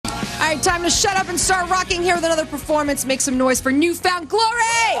right, time to shut up and start rocking here with another performance. Make some noise for Newfound Glory!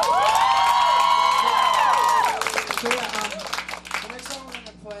 So the next song I'm going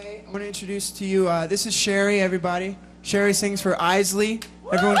to play, I'm going to introduce to you, this is Sherri, everybody. Sherri sings for Isley.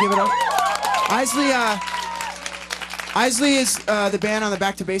 Everyone give it up. Isley is the band on the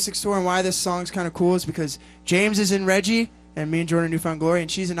Back to Basics tour, and why this song's kind of cool is because James is in Reggie, and me and Jordan Newfound Glory, and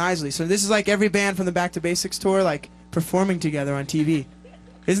she's in Isley. So this is like every band from the Back to Basics tour, like, performing together on TV.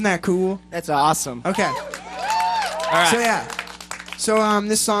 Isn't that cool? That's awesome. Okay. All right. So yeah. So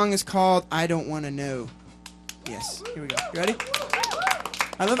this song is called I Don't Wanna Know. Yes. Here we go. You ready?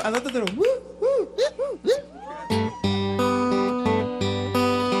 I love the little woo woo woo woo.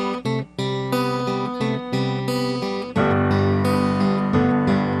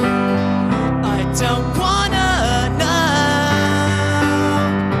 I don't wanna know.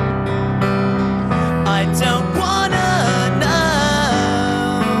 I don't wanna know.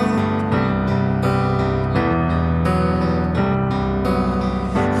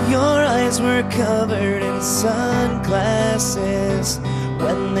 Your eyes were covered in sunglasses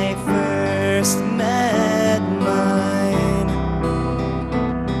when they first met mine.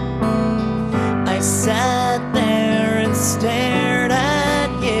 I sat there and stared at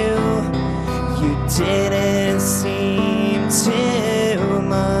you. You didn't seem to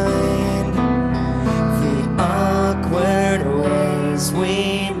mind the awkward ways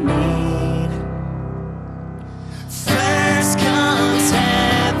we meet. First comes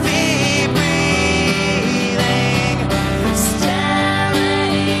heavy breathing,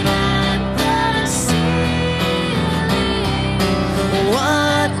 staring at the ceiling.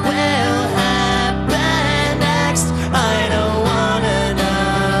 What will happen next? I don't wanna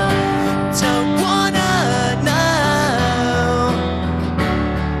know. Don't wanna know.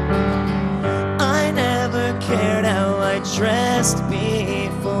 I never cared how I dressed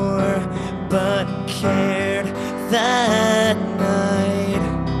before, but cared that night.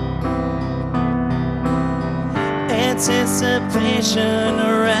 Anticipation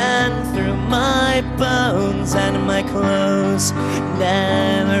ran through my bones, and my clothes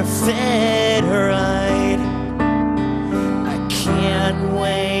never fit right. I can't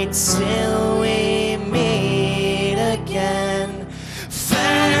wait till we meet again.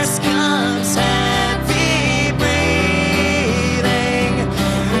 First comes heavy breathing,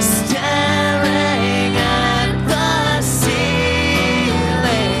 staring at the ceiling.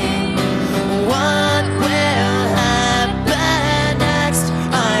 What will happen next?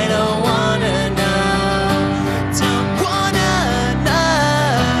 I don't wanna know. Don't wanna know.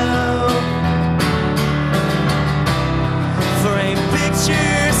 For a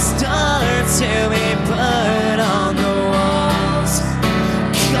picture start to be put on the walls,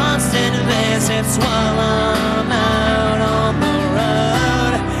 constant visits while I'm out on the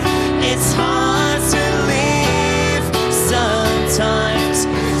road. It's hard to leave sometimes.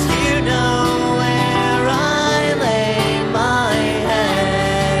 You know where I lay my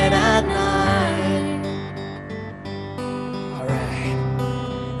head at night. Alright.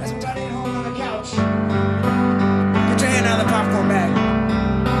 As I'm tidying home on the couch, get your hand out of the popcorn bag.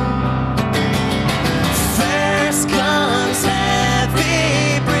 First comes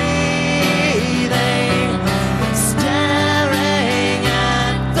heavy breathing, staring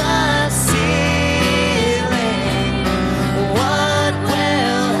at the ceiling. What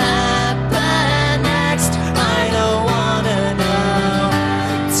will happen next? I don't wanna know.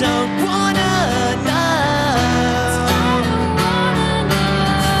 Don't wanna know.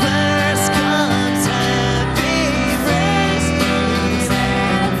 First comes heavy breathing,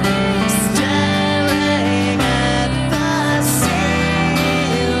 staring at the ceiling.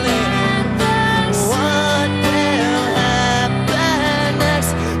 What will happen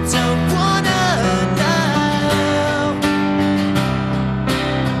next? Don't wanna know.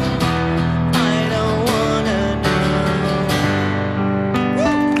 I don't wanna know.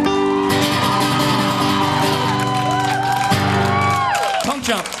 Pump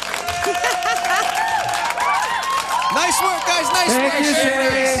jump. Nice work, guys. Nice Thank work. you,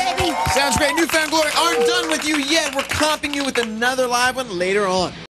 Sherri. Sounds great. Newfound Glory aren't done with you yet. We're comping you with another live one later on.